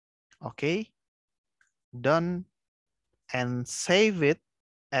Okay, done, and save it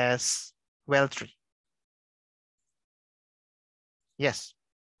as well tree. Yes.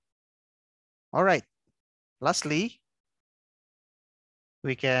 All right. Lastly,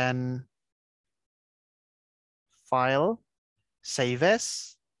 we can file, save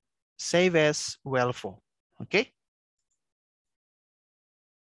as well for. Okay.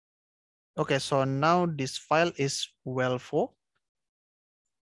 Okay, so now this file is well for.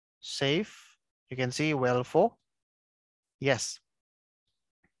 Save. You can see well for. Yes.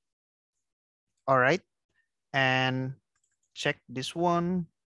 All right. And check this one.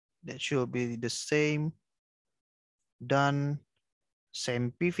 That should be the same. Done.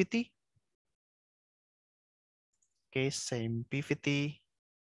 Same PVT. Okay, same PVT.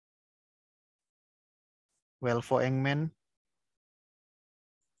 Well for Eng-Man.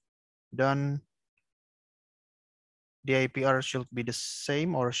 Done. The IPR should be the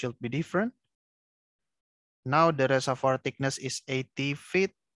same or should be different. Now the reservoir thickness is 80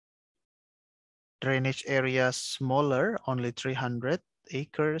 feet. Drainage area smaller, only 300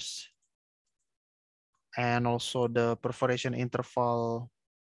 acres. And also the perforation interval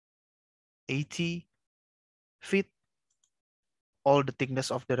 80 feet. All the thickness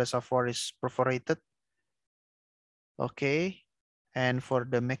of the reservoir is perforated. Okay. And for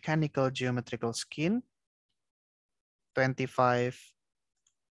the mechanical geometrical skin, 25,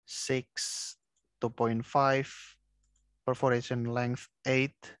 6, 2.5, perforation length 8,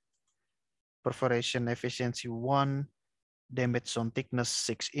 perforation efficiency 1, damage zone thickness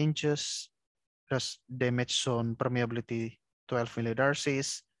 6 inches, damage zone permeability 12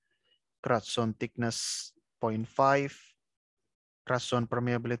 millidarcies, crash zone thickness 0.5, crash zone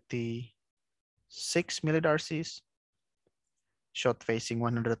permeability 6 millidarcies, shot facing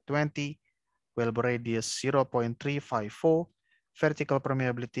 120, weld radius 0.354, vertical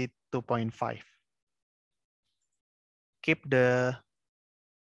permeability 2.5. Keep the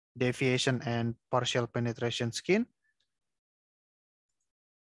deviation and partial penetration skin.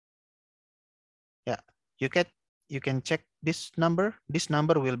 Yeah, you can check this number. This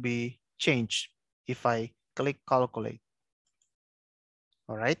number will be changed if I click calculate.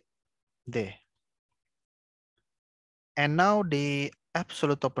 All right, there. And now the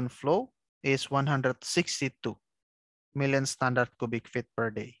absolute open flow is 162 million standard cubic feet per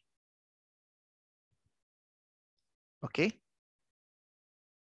day. Okay.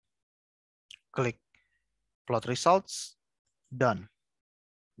 Click plot results. Done.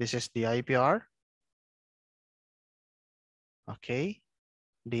 This is the IPR. Okay.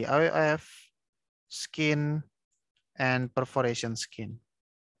 The IOF, skin, and perforation skin.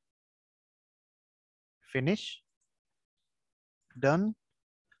 Finish. Done.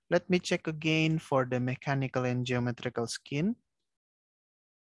 Let me check again for the mechanical and geometrical skin.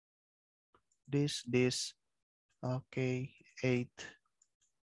 This. Okay, 8.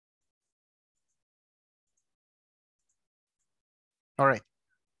 All right.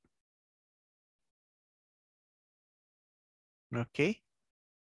 Okay.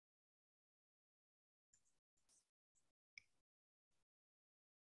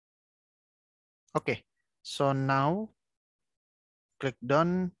 Okay. So now click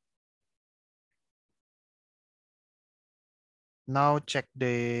done. Now check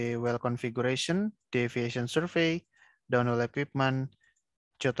the well configuration, deviation survey, downhole equipment,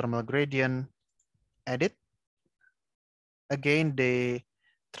 geothermal gradient, edit. Again, the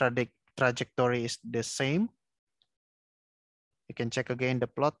trajectory is the same. You can check again the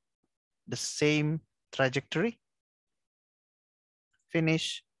plot, the same trajectory.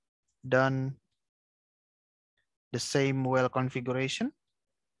 Finish, done. The same well configuration.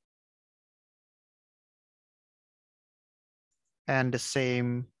 And the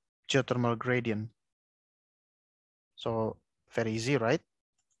same geothermal gradient. So very easy, right?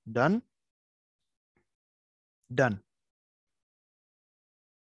 Done. Done.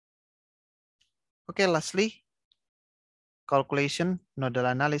 Okay, lastly, calculation, nodal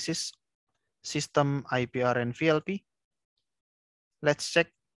analysis, system IPR and VLP. Let's check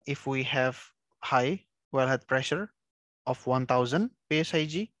if we have high wellhead pressure of 1000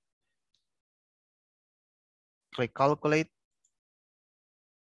 PSIG. Click calculate,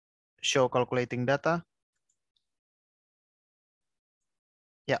 show calculating data.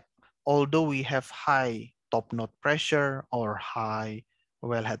 Yeah, although we have high top node pressure or high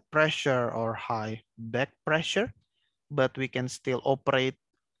wellhead pressure or high back pressure, but we can still operate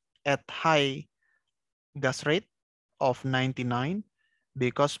at high gas rate of 99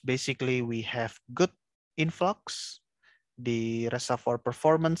 because basically we have good influx. The reservoir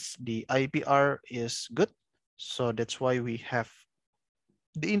performance, the IPR is good. So that's why we have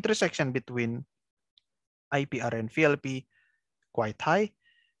the intersection between IPR and VLP quite high,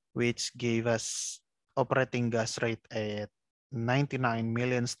 which gave us operating gas rate at 99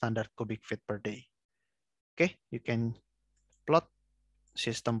 million standard cubic feet per day. Okay, you can plot,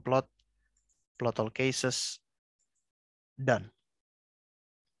 system plot, plot all cases, done.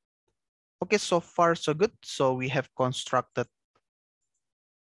 Okay, so far so good. So we have constructed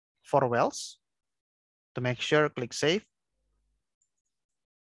 4 wells. To make sure, click save.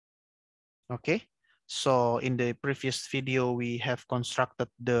 Okay, so in the previous video, we have constructed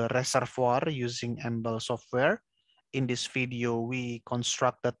the reservoir using MBL software. In this video, we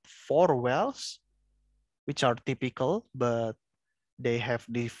constructed 4 wells, which are typical, but they have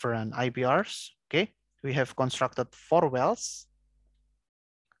different IPRs. Okay, we have constructed 4 wells,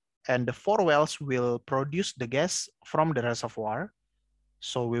 and the 4 wells will produce the gas from the reservoir.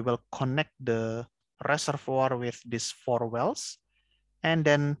 So we will connect the reservoir with these 4 wells, and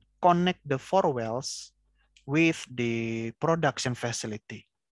then connect the 4 wells with the production facility,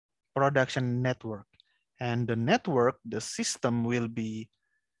 production network. And the network, the system will be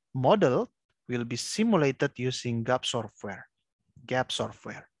modeled, will be simulated using GAP software, GAP,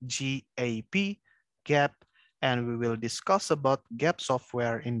 GAP, and we will discuss about GAP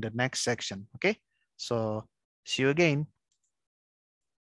software in the next section, okay? So see you again.